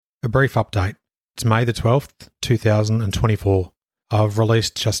A brief update. It's May the 12th, 2024. I've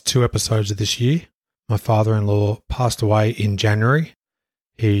released just 2 episodes of this year. My father-in-law passed away in January.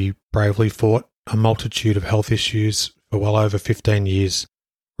 He bravely fought a multitude of health issues for well over 15 years.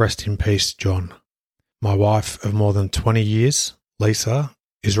 Rest in peace, John. My wife of more than 20 years, Lisa,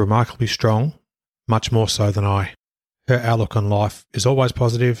 is remarkably strong, much more so than I. Her outlook on life is always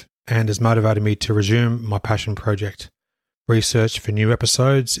positive and has motivated me to resume my passion project. Research for new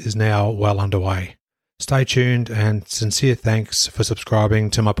episodes is now well underway. Stay tuned and sincere thanks for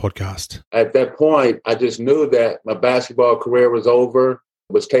subscribing to my podcast. At that point, I just knew that my basketball career was over.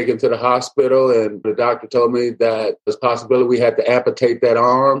 I was taken to the hospital and the doctor told me that there's a possibility we had to amputate that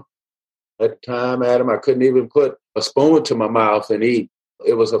arm. At the time, Adam, I couldn't even put a spoon to my mouth and eat.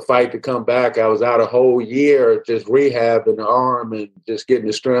 It was a fight to come back. I was out a whole year just rehabbing the arm and just getting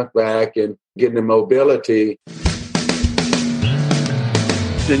the strength back and getting the mobility.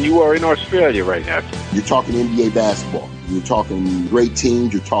 And you are in Australia right now. You're talking NBA basketball. You're talking great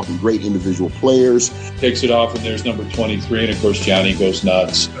teams. You're talking great individual players. Takes it off, and there's number 23, and of course Johnny goes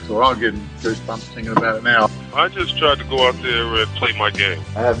nuts. So we're all getting goosebumps thinking about it now. I just tried to go out there and play my game.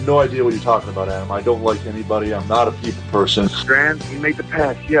 I have no idea what you're talking about, Adam. I don't like anybody. I'm not a people person. Strand, you make the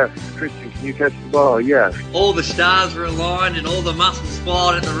pass, yes. Christian, can you catch the ball? Yes. All the stars were aligned and all the muscles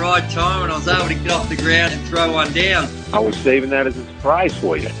fired at the right time, and I was able to get off the ground and throw one down. I was saving that as a surprise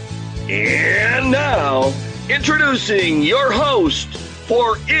for you. And now, introducing your host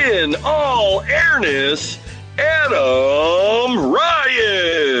for In All Airness, Adam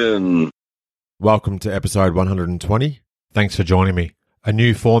Ryan. Welcome to episode 120. Thanks for joining me. A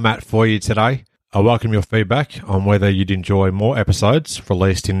new format for you today. I welcome your feedback on whether you'd enjoy more episodes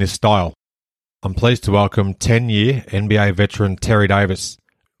released in this style. I'm pleased to welcome 10-year NBA veteran Terry Davis.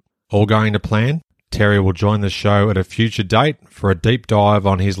 All going to plan, Terry will join the show at a future date for a deep dive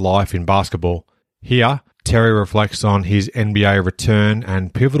on his life in basketball. Here, Terry reflects on his NBA return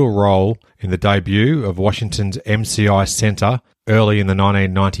and pivotal role in the debut of Washington's MCI Center early in the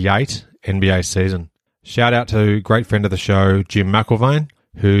 1998 NBA season. Shout out to great friend of the show, Jim McIlvaine,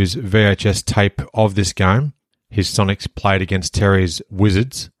 whose VHS tape of this game, his Sonics played against Terry's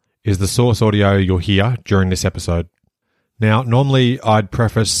Wizards, is the source audio you'll hear during this episode. Now, normally I'd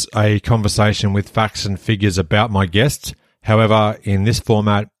preface a conversation with facts and figures about my guests. However, in this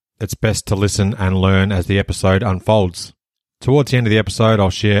format, it's best to listen and learn as the episode unfolds. Towards the end of the episode, I'll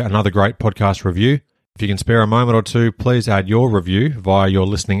share another great podcast review. If you can spare a moment or two, please add your review via your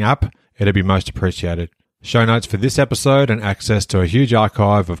listening app. It'd be most appreciated. Show notes for this episode and access to a huge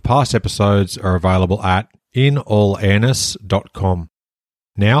archive of past episodes are available at inallairness.com.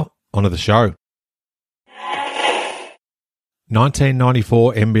 Now, onto the show.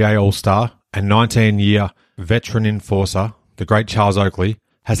 1994 NBA All-Star and 19-year veteran enforcer, the great Charles Oakley,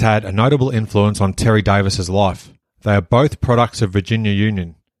 has had a notable influence on Terry Davis's life. They are both products of Virginia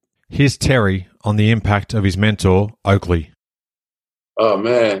Union. Here's Terry on the impact of his mentor, Oakley. Oh,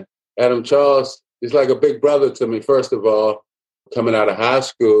 man. Adam Charles is like a big brother to me, first of all. Coming out of high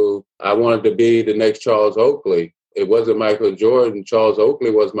school, I wanted to be the next Charles Oakley. It wasn't Michael Jordan. Charles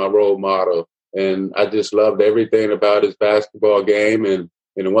Oakley was my role model. And I just loved everything about his basketball game. And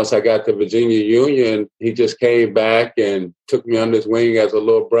once I got to Virginia Union, he just came back and took me under his wing as a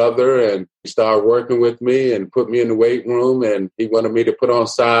little brother. And he started working with me and put me in the weight room. And he wanted me to put on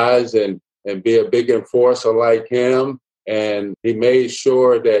size and be a big enforcer like him. And he made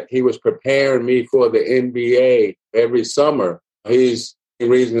sure that he was preparing me for the NBA every summer. He's the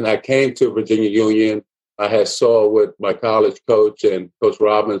reason I came to Virginia Union. I had saw what my college coach and Coach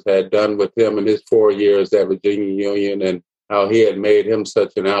Robbins had done with him in his 4 years at Virginia Union and how he had made him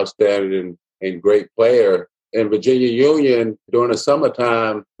such an outstanding and great player. In Virginia Union, during the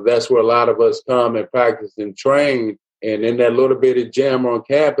summertime, that's where a lot of us come and practice and train. And in that little bitty gym on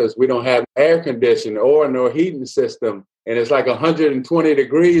campus, we don't have air conditioning or no heating system. And it's like 120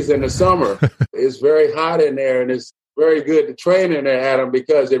 degrees in the summer. It's very hot in there, and it's very good to train in there, Adam,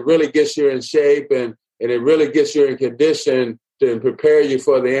 because it really gets you in shape and it really gets you in condition to prepare you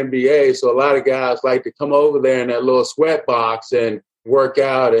for the NBA. So a lot of guys like to come over there in that little sweat box and work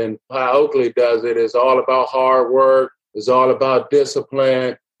out. And how Oakley does it is all about hard work. It's all about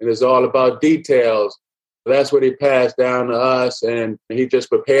discipline, and it's all about details. That's what he passed down to us, and he just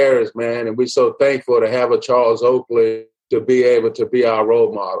prepared us, man. And we're so thankful to have a Charles Oakley to be able to be our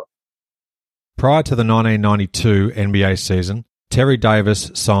role model. Prior to the 1992 NBA season, Terry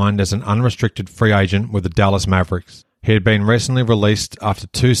Davis signed as an unrestricted free agent with the Dallas Mavericks. He had been recently released after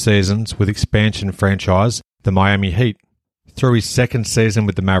 2 seasons with expansion franchise, the Miami Heat. Through his second season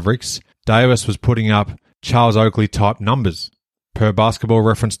with the Mavericks, Davis was putting up Charles Oakley-type numbers. Per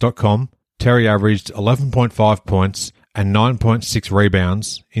basketballreference.com, Terry averaged 11.5 points and 9.6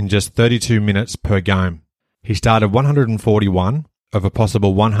 rebounds in just 32 minutes per game. He started 141 of a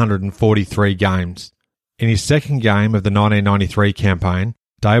possible 143 games. In his second game of the 1993 campaign,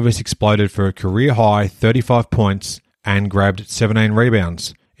 Davis exploded for a career-high 35 points and grabbed 17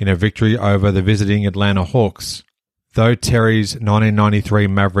 rebounds in a victory over the visiting Atlanta Hawks. Though Terry's 1993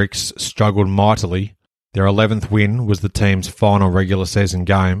 Mavericks struggled mightily, their 11th win was the team's final regular season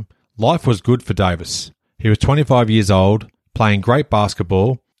game, life was good for Davis. He was 25 years old, playing great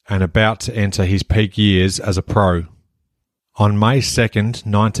basketball, and about to enter his peak years as a pro. On May 2nd,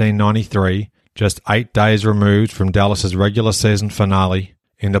 1993, just 8 days removed from Dallas's regular season finale,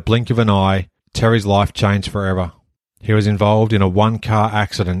 in the blink of an eye, Terry's life changed forever. He was involved in a one-car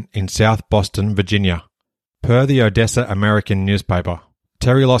accident in South Boston, Virginia. Per the Odessa American newspaper,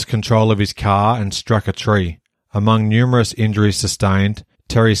 Terry lost control of his car and struck a tree. Among numerous injuries sustained,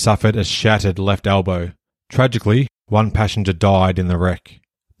 Terry suffered a shattered left elbow. Tragically, one passenger died in the wreck.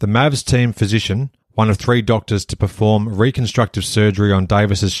 The Mavs team physician, one of 3 doctors to perform reconstructive surgery on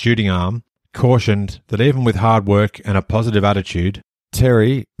Davis's shooting arm, cautioned that even with hard work and a positive attitude,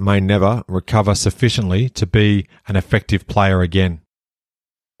 Terry may never recover sufficiently to be an effective player again.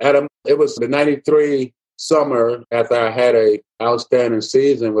 Adam, it was the 93 summer after I had a outstanding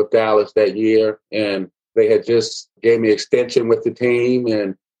season with Dallas that year, and they had just gave me extension with the team,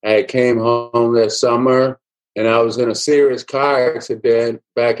 and I came home that summer, and I was in a serious car accident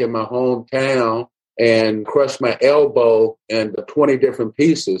back in my hometown and crushed my elbow into 20 different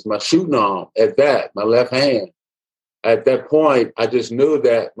pieces, my shooting arm at that, my left hand. At that point, I just knew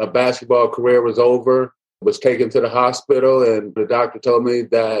that my basketball career was over. I was taken to the hospital, and the doctor told me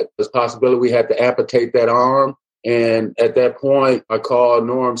that there's a possibility we had to amputate that arm. And at that point, I called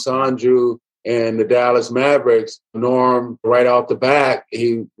Norm Sonju and the Dallas Mavericks. Norm, right off the bat,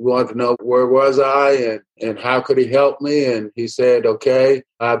 he wanted to know where was I and how could he help me. And he said, okay,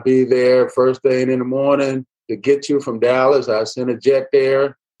 I'll be there first thing in the morning to get you from Dallas. I sent a jet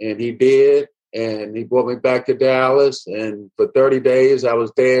there, and he did. And he brought me back to Dallas. And for 30 days, I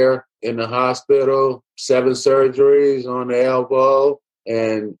was there in the hospital, 7 surgeries on the elbow,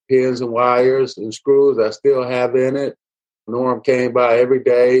 and pins and wires and screws I still have in it. Norm came by every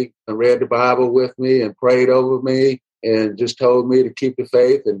day and read the Bible with me and prayed over me and just told me to keep the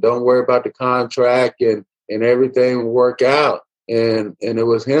faith and don't worry about the contract and everything will work out. And it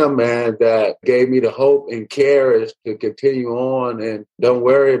was him, man, that gave me the hope and courage to continue on and don't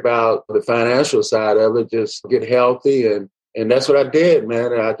worry about the financial side of it. Just get healthy. And that's what I did,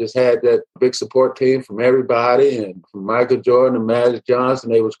 man. And I just had that big support team from everybody, and from Michael Jordan and Magic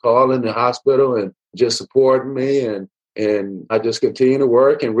Johnson. They was calling the hospital and just supporting me. And I just continued to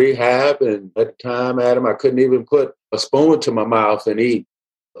work and rehab. And at the time, Adam, I couldn't even put a spoon to my mouth and eat.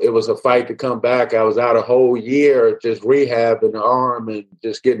 It was a fight to come back. I was out a whole year just rehabbing the arm and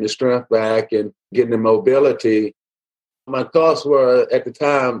just getting the strength back and getting the mobility. My thoughts were, at the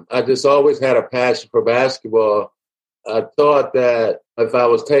time, I just always had a passion for basketball. I thought that if I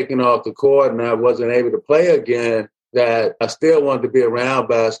was taken off the court and I wasn't able to play again, that I still wanted to be around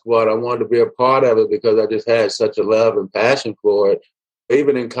basketball. I wanted to be a part of it because I just had such a love and passion for it.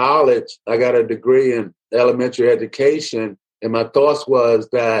 Even in college, I got a degree in elementary education. And my thoughts was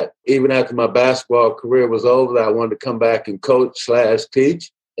that even after my basketball career was over, I wanted to come back and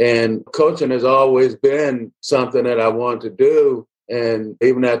coach/teach. And coaching has always been something that I wanted to do. And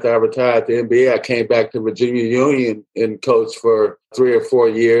even after I retired the NBA, I came back to Virginia Union and coached for 3 or 4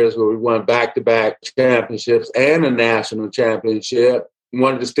 years, where we won back-to-back championships and a national championship.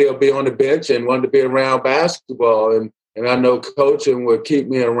 Wanted to still be on the bench and wanted to be around basketball. And I know coaching would keep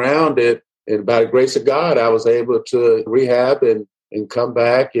me around it. And by the grace of God, I was able to rehab and come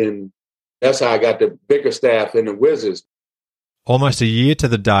back. And that's how I got the bigger staff in the Wizards. Almost a year to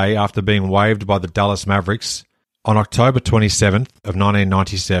the day after being waived by the Dallas Mavericks, on October 27th of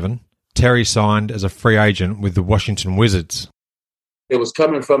 1997, Terry signed as a free agent with the Washington Wizards. It was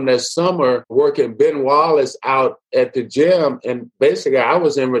coming from that summer working Ben Wallace out at the gym. And basically, I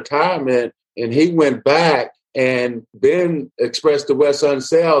was in retirement, and he went back. And Ben expressed to Wes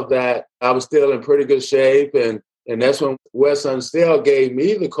Unseld that I was still in pretty good shape. And that's when Wes Unseld gave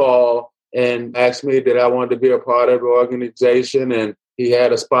me the call and asked me that I wanted to be a part of the organization. And he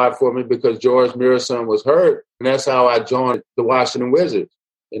had a spot for me because George Mirasan was hurt. And that's how I joined the Washington Wizards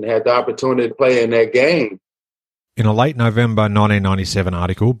and had the opportunity to play in that game. In a late November 1997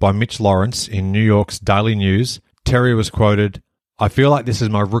 article by Mitch Lawrence in New York's Daily News, Terry was quoted, "I feel like this is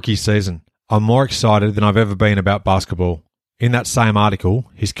my rookie season. I'm more excited than I've ever been about basketball." In that same article,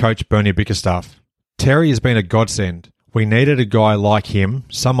 his coach Bernie Bickerstaff, "Terry has been a godsend. We needed a guy like him,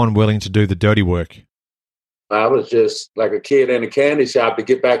 someone willing to do the dirty work. I was just like a kid in a candy shop to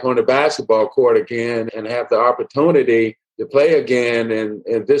get back on the basketball court again and have the opportunity to play again.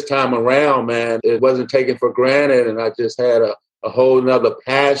 And this time around, man, it wasn't taken for granted. And I just had a whole nother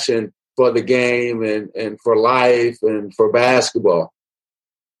passion for the game and for life and for basketball.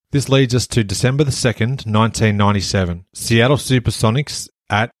 This leads us to December the 2nd, 1997, Seattle Supersonics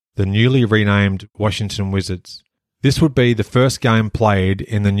at the newly renamed Washington Wizards. This would be the first game played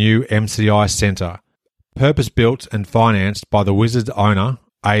in the new MCI Center, purpose-built and financed by the Wizards owner,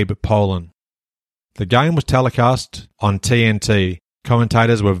 Abe Pollin. The game was telecast on TNT.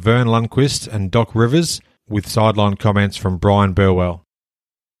 Commentators were Vern Lundquist and Doc Rivers, with sideline comments from Brian Burwell.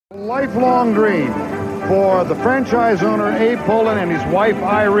 Lifelong dream for the franchise owner Abe Pollin and his wife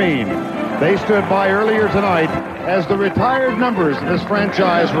Irene. They stood by earlier tonight as the retired numbers of this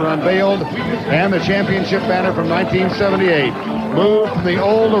franchise were unveiled and the championship banner from 1978 moved from the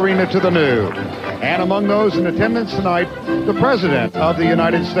old arena to the new. And among those in attendance tonight, the President of the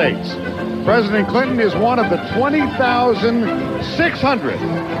United States. President Clinton is one of the 20,600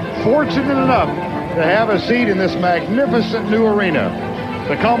 fortunate enough to have a seat in this magnificent new arena.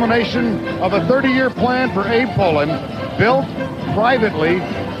 The culmination of a 30-year plan for Abe Pollin, built privately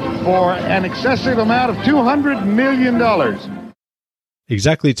for an excessive amount of $200 million.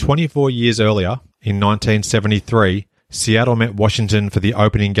 Exactly 24 years earlier, in 1973, Seattle met Washington for the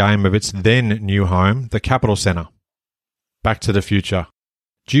opening game of its then new home, the Capitol Center. Back to the future.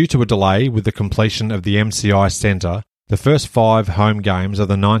 Due to a delay with the completion of the MCI Center, the first 5 home games of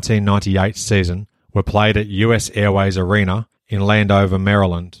the 1998 season were played at US Airways Arena in Landover,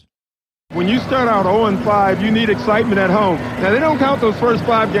 Maryland. When you start out 0-5, you need excitement at home. Now, they don't count those first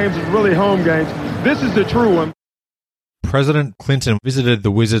 5 games as really home games. This is the true one. President Clinton visited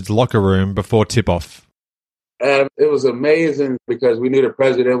the Wizards' locker room before tip-off. And it was amazing because we knew the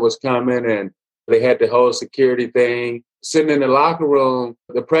president was coming and they had the whole security thing. Sitting in the locker room,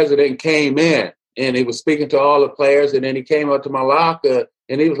 the president came in and he was speaking to all the players. And then he came up to my locker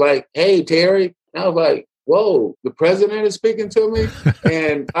and he was like, "Hey, Terry." And I was like, whoa, the president is speaking to me?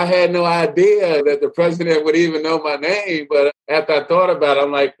 And I had no idea that the president would even know my name. But after I thought about it,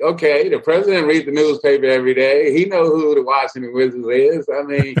 I'm like, okay, the president reads the newspaper every day. He knows who the Washington Wizards is. I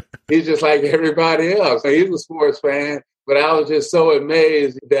mean, he's just like everybody else. He's a sports fan. But I was just so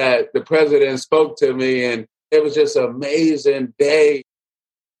amazed that the president spoke to me, and it was just an amazing day.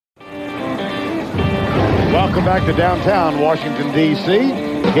 Welcome back to downtown Washington, D.C.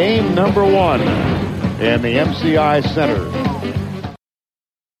 Game number 1 in the MCI Center.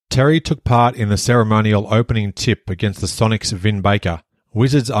 Terry took part in the ceremonial opening tip against the Sonics' Vin Baker.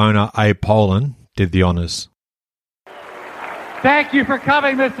 Wizards owner Abe Pollin did the honors. Thank you for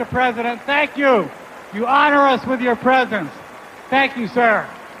coming, Mr. President. Thank you. You honor us with your presence. Thank you, sir.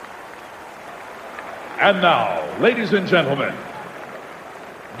 And now, ladies and gentlemen,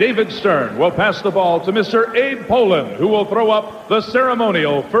 David Stern will pass the ball to Mr. Abe Pollin, who will throw up the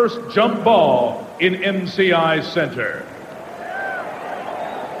ceremonial first jump ball in MCI Center.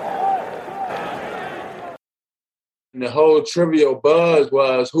 And the whole trivial buzz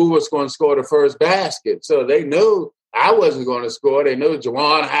was who was going to score the first basket. So they knew I wasn't going to score. They knew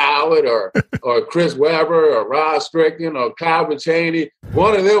Juwan Howard or Chris Webber or Rod Strickland or Calvin Chaney.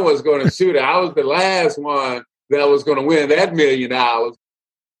 One of them was going to shoot it. I was the last one that was going to win that $1 million.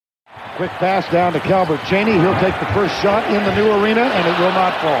 Quick pass down to Calvert Chaney. He'll take the first shot in the new arena, and it will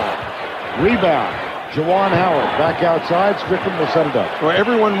not fall. Rebound. Juwan Howard back outside. Strickland will set it up. Well,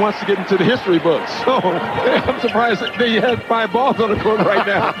 everyone wants to get into the history books, so I'm surprised that they had 5 balls on the court right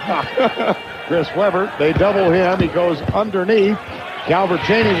now. Chris Webber, they double him. He goes underneath. Calvert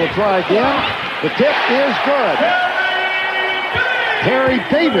Chaney will try again. The tip is good. Terry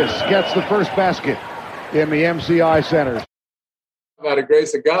Davis gets the first basket in the MCI Center. By the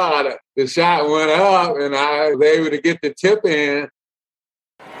grace of God, the shot went up, and I was able to get the tip in.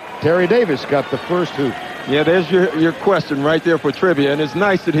 Terry Davis got the first hoop. Yeah, there's your question right there for trivia, and it's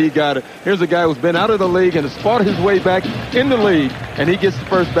nice that he got it. Here's a guy who's been out of the league and has fought his way back in the league, and he gets the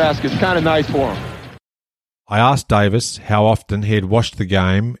first basket. It's kind of nice for him. I asked Davis how often he had watched the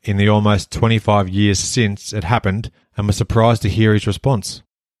game in the almost 25 years since it happened, and was surprised to hear his response.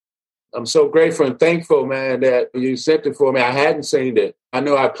 I'm so grateful and thankful, man, that you sent it for me. I hadn't seen it. I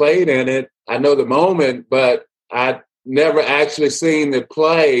know I played in it. I know the moment, but I'd never actually seen the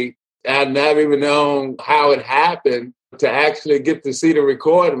play. I'd never even known how it happened. To actually get to see the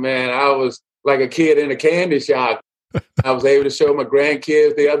recording, man, I was like a kid in a candy shop. I was able to show my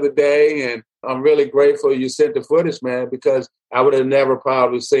grandkids the other day, and I'm really grateful you sent the footage, man, because I would have never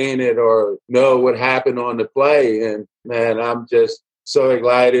probably seen it or know what happened on the play. And, man, I'm just so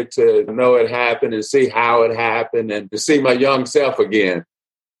excited to know it happened and see how it happened and to see my young self again.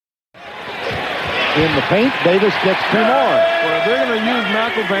 In the paint, Davis gets 2 more. Well, they're going to use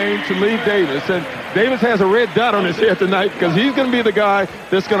McIlvain to lead Davis. And Davis has a red dot on his head tonight because he's going to be the guy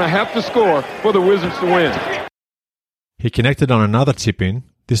that's going to have to score for the Wizards to win. He connected on another tip-in,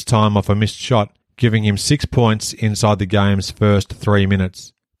 this time off a missed shot, giving him 6 points inside the game's first 3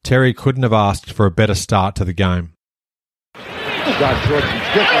 minutes. Terry couldn't have asked for a better start to the game. Got short and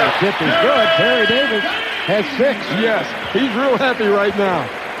stiff on the tip is good. Terry Davis has 6. Yes, he's real happy right now.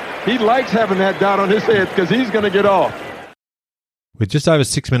 He likes having that dot on his head because he's going to get off. With just over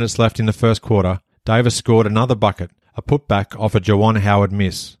 6 minutes left in the first quarter, Davis scored another bucket, a putback off a Juwan Howard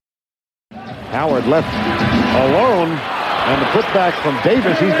miss. Howard left alone, and the putback from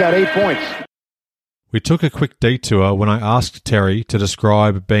Davis, he's got 8 points. We took a quick detour when I asked Terry to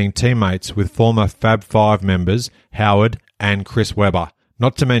describe being teammates with former Fab Five members Howard and Chris Webber,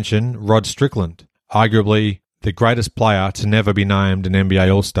 not to mention Rod Strickland, arguably the greatest player to never be named an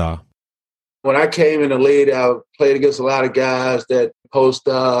NBA All-Star. When I came in the league, I played against a lot of guys that post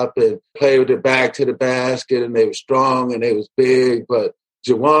up and play with their back to the basket, and they were strong and they was big. But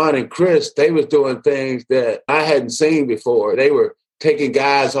Juwan and Chris, they was doing things that I hadn't seen before. They were taking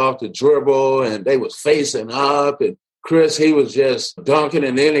guys off the dribble, and they was facing up. And Chris, he was just dunking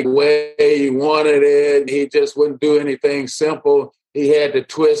in any way he wanted it. He just wouldn't do anything simple. He had to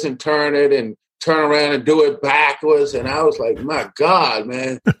twist and turn it and turn around and do it backwards. And I was like, my God,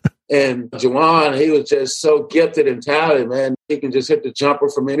 man. And Juwan, he was just so gifted and talented, man. He can just hit the jumper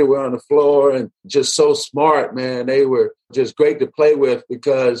from anywhere on the floor and just so smart, man. They were just great to play with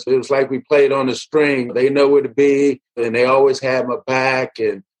because it was like we played on a string. They know where to be, and they always had my back.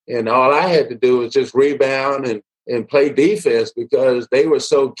 And all I had to do was just rebound and play defense because they were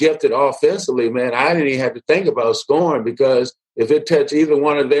so gifted offensively, man. I didn't even have to think about scoring because if it touched either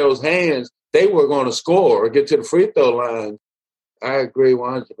one of those hands, they were going to score or get to the free throw line. I agree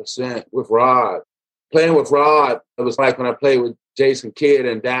 100% with Rod. Playing with Rod, it was like when I played with Jason Kidd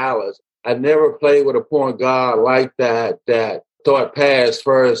in Dallas. I never played with a point guard like that thought pass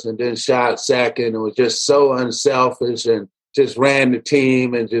first and then shot second and was just so unselfish and just ran the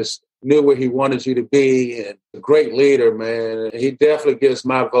team and just knew where he wanted you to be. And a great leader, man. He definitely gets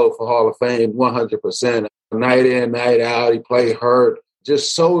my vote for Hall of Fame 100%. Night in, night out, he played hurt.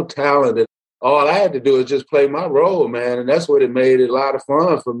 Just so talented. All I had to do is just play my role, man. And that's what it made it a lot of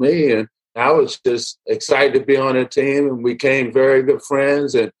fun for me. And I was just excited to be on the team. And we became very good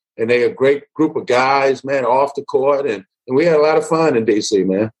friends. And they a great group of guys, man, off the court. And we had a lot of fun in D.C.,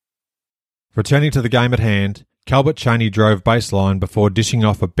 man. Returning to the game at hand, Calbert Chaney drove baseline before dishing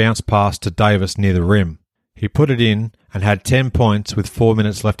off a bounce pass to Davis near the rim. He put it in and had 10 points with 4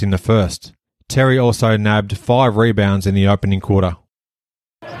 minutes left in the first. Terry also nabbed 5 rebounds in the opening quarter.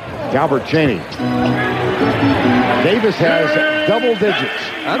 Calbert Chaney. Davis has double digits.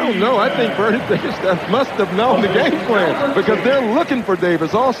 I don't know. I think Bernie Davis must have known the game plan because they're looking for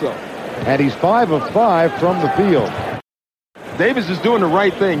Davis also. And he's 5 of 5 from the field. Davis is doing the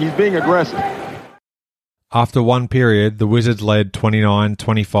right thing. He's being aggressive. After one period, the Wizards led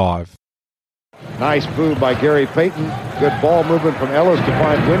 29-25. Nice move by Gary Payton. Good ball movement from Ellis to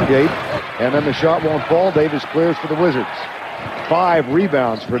find Wingate. And then the shot won't fall. Davis clears for the Wizards. 5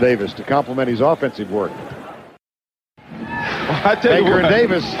 rebounds for Davis to complement his offensive work. I tell you Baker what, and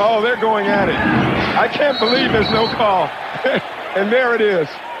Davis. Oh, they're going at it. I can't believe there's no call. And there it is.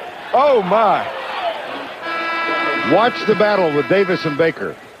 Oh, my. Watch the battle with Davis and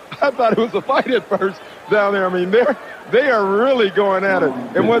Baker. I thought it was a fight at first down there. I mean, they are really going at it.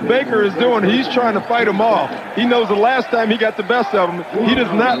 And what Baker is doing, he's trying to fight them off. He knows the last time he got the best of them, he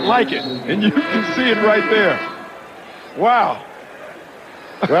does not like it. And you can see it right there. Wow.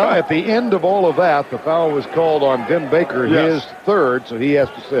 Well, at the end of all of that, the foul was called on Vin Baker, yes. His third, so he has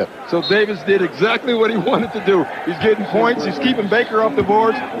to sit. So Davis did exactly what he wanted to do. He's getting points, he's keeping Baker off the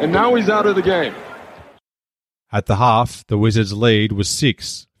boards, and now he's out of the game. At the half, the Wizards' lead was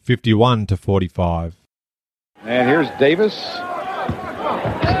 6, 51-45. And here's Davis.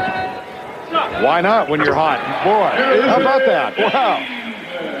 Why not when you're hot? Boy, how about that? Wow.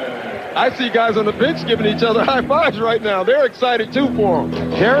 I see guys on the bench giving each other high fives right now. They're excited, too, for him.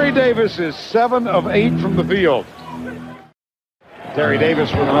 Terry Davis is 7 of 8 from the field. Terry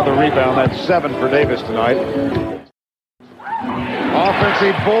Davis with another rebound. That's 7 for Davis tonight.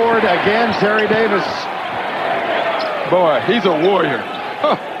 Offensive board again, Terry Davis. Boy, he's a warrior.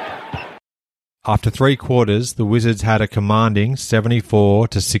 Huh. After 3 quarters, the Wizards had a commanding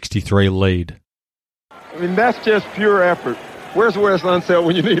 74-63 lead. I mean, that's just pure effort. Where's Wes Unseld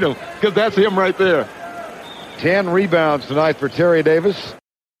when you need him? Because that's him right there. 10 rebounds tonight for Terry Davis.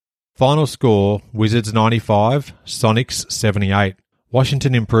 Final score, Wizards 95, Sonics 78.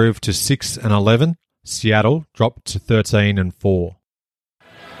 Washington improved to 6-11. Seattle dropped to 13-4.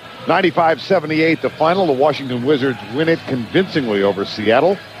 95-78 the final. The Washington Wizards win it convincingly over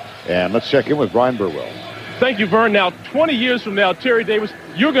Seattle. And let's check in with Brian Burwell. Thank you, Vern. Now, 20 years from now, Terry Davis,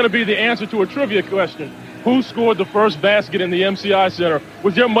 you're going to be the answer to a trivia question. Who scored the first basket in the MCI Center?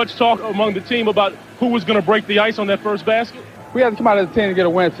 Was there much talk among the team about who was going to break the ice on that first basket? We had to come out as a team to get a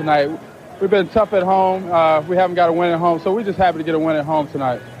win tonight. We've been tough at home. We haven't got a win at home, so we're just happy to get a win at home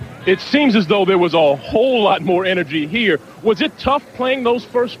tonight. It seems as though there was a whole lot more energy here. Was it tough playing those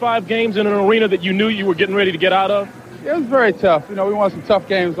first 5 games in an arena that you knew you were getting ready to get out of? It was very tough. You know, we won some tough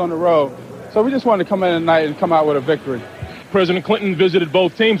games on the road. So we just wanted to come in tonight and come out with a victory. President Clinton visited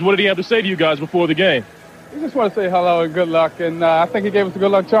both teams. What did he have to say to you guys before the game? We just want to say hello and good luck, and I think he gave us a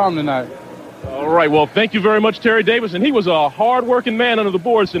good luck charm tonight. All right, well, thank you very much, Terry Davis, and he was a hard-working man under the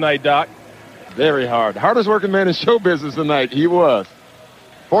boards tonight, Doc. Very hard. Hardest working man in show business tonight. He was.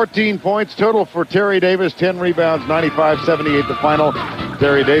 14 points total for Terry Davis, 10 rebounds, 95-78 the final.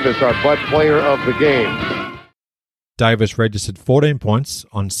 Terry Davis, our Bud player of the game. Davis registered 14 points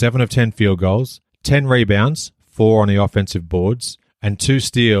on 7 of 10 field goals, 10 rebounds, 4 on the offensive boards, and 2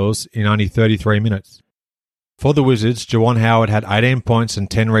 steals in only 33 minutes. For the Wizards, Juwan Howard had 18 points and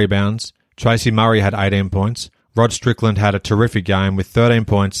 10 rebounds. Tracy Murray had 18 points. Rod Strickland had a terrific game with 13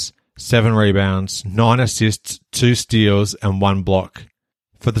 points, 7 rebounds, 9 assists, 2 steals, and 1 block.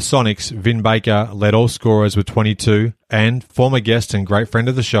 For the Sonics, Vin Baker led all scorers with 22, and former guest and great friend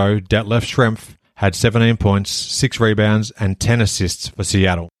of the show, Detlef Schrempf, had 17 points, 6 rebounds, and 10 assists for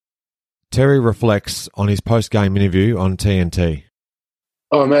Seattle. Terry reflects on his post-game interview on TNT.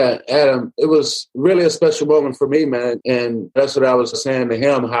 Oh, man, Adam, it was really a special moment for me, man. And that's what I was saying to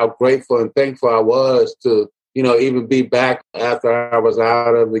him, how grateful and thankful I was to, you know, even be back after I was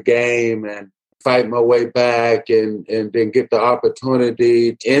out of the game and fight my way back and then get the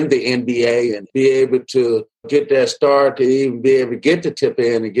opportunity in the NBA and be able to get that start to even be able to get the tip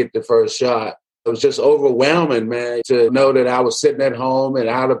in and get the first shot. It was just overwhelming, man, to know that I was sitting at home and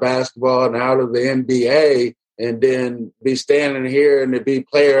out of basketball and out of the NBA and then be standing here and to be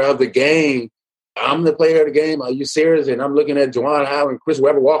player of the game. I'm the player of the game. Are you serious? And I'm looking at Juwan Howard and Chris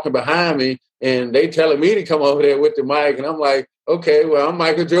Webber walking behind me, and they telling me to come over there with the mic. And I'm like, okay, well, I'm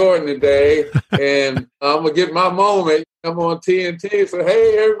Michael Jordan today, and I'm going to get my moment. I'm on TNT. So,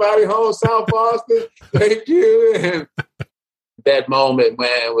 hey, everybody home, South Boston, thank you. And that moment,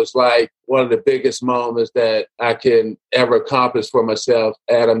 man, was like one of the biggest moments that I can ever accomplish for myself,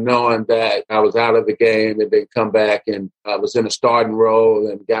 Adam, knowing that I was out of the game and then come back and I was in a starting role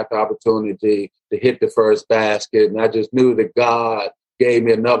and got the opportunity to hit the first basket. And I just knew that God gave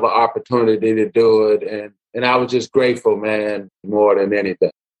me another opportunity to do it. And I was just grateful, man, more than anything.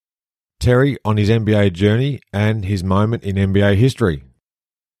 Terry on his NBA journey and his moment in NBA history.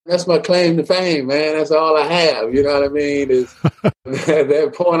 That's my claim to fame, man. That's all I have. You know what I mean? Is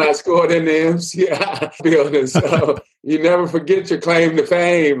that point I scored in the MCI building. So you never forget your claim to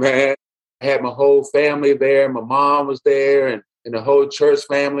fame, man. I had my whole family there. My mom was there, and the whole church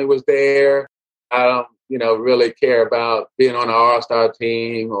family was there. I don't, really care about being on an all-star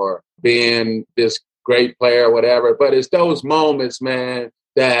team or being this great player or whatever. But it's those moments, man,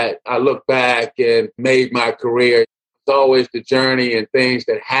 that I look back and made my career. It's always the journey and things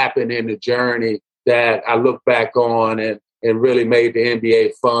that happen in the journey that I look back on and really made the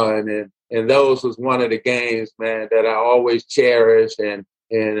NBA fun. And those was one of the games, man, that I always cherish. And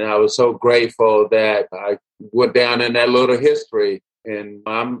I was so grateful that I went down in that little history. And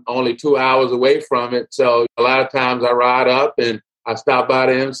I'm only 2 hours away from it. So a lot of times I ride up and I stop by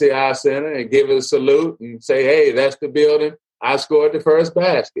the MCI Center and give it a salute and say, hey, that's the building. I scored the first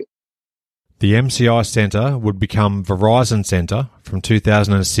basket. The MCI Centre would become Verizon Centre from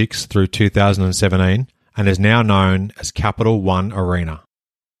 2006 through 2017 and is now known as Capital One Arena.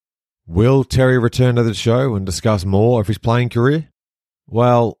 Will Terry return to the show and discuss more of his playing career?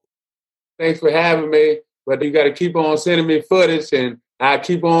 Well, thanks for having me, but you got to keep on sending me footage and I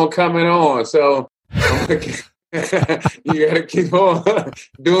keep on coming on. So you got to keep on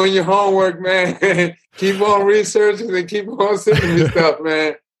doing your homework, man. Keep on researching and keep on sending me stuff,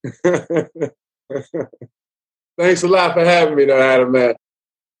 man. Thanks a lot for having me, though, Adam, man.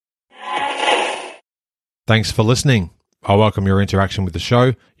 Thanks for listening. I welcome your interaction with the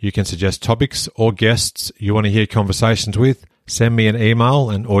show. You can suggest topics or guests you want to hear conversations with. Send me an email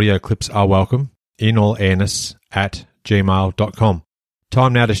and audio clips are welcome. inallairness@gmail.com.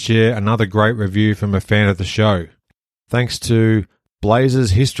 Time now to share another great review from a fan of the show. thanks to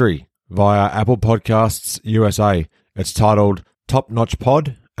Blazers History via Apple Podcasts USA. It's titled Top Notch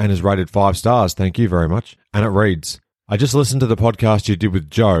Pod and is rated 5 stars. Thank you very much. And it reads, I just listened to the podcast you did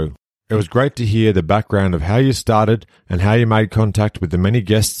with Joe. It was great to hear the background of how you started and how you made contact with the many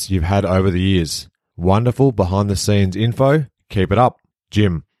guests you've had over the years. Wonderful behind-the-scenes info. Keep it up.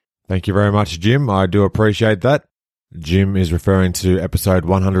 Jim. Thank you very much, Jim. I do appreciate that. Jim is referring to episode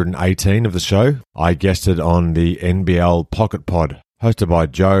 118 of the show. I guested on the NBL Pocket Pod, hosted by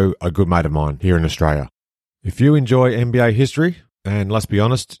Joe, a good mate of mine here in Australia. If you enjoy NBA history, and let's be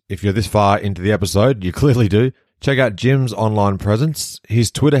honest, if you're this far into the episode, you clearly do, check out Jim's online presence.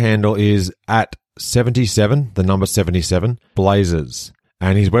 His Twitter handle is @77, the number 77, Blazers.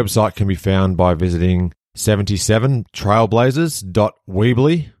 And his website can be found by visiting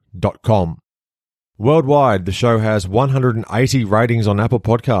 77trailblazers.weebly.com. Worldwide, the show has 180 ratings on Apple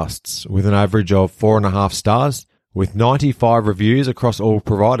Podcasts, with an average of 4.5 stars, with 95 reviews across all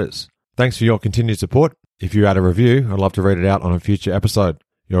providers. Thanks for your continued support. If you add a review, I'd love to read it out on a future episode.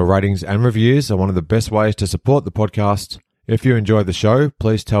 Your ratings and reviews are one of the best ways to support the podcast. If you enjoy the show,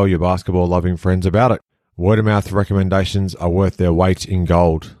 please tell your basketball-loving friends about it. Word-of-mouth recommendations are worth their weight in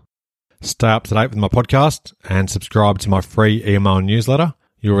gold. Stay up to date with my podcast and subscribe to my free email newsletter.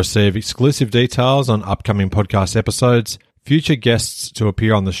 You'll receive exclusive details on upcoming podcast episodes, future guests to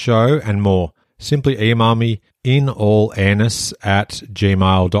appear on the show, and more. Simply email me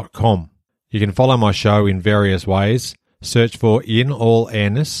inallairness@gmail.com. You can follow my show in various ways. Search for In All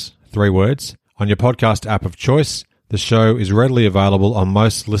Airness, 3 words, on your podcast app of choice. The show is readily available on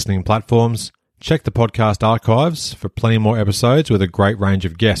most listening platforms. Check the podcast archives for plenty more episodes with a great range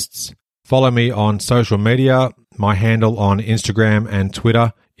of guests. Follow me on social media. My handle on Instagram and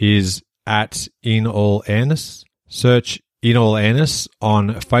Twitter is @InAllAirness. Search In All Airness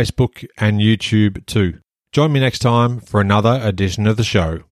on Facebook and YouTube too. Join me next time for another edition of the show.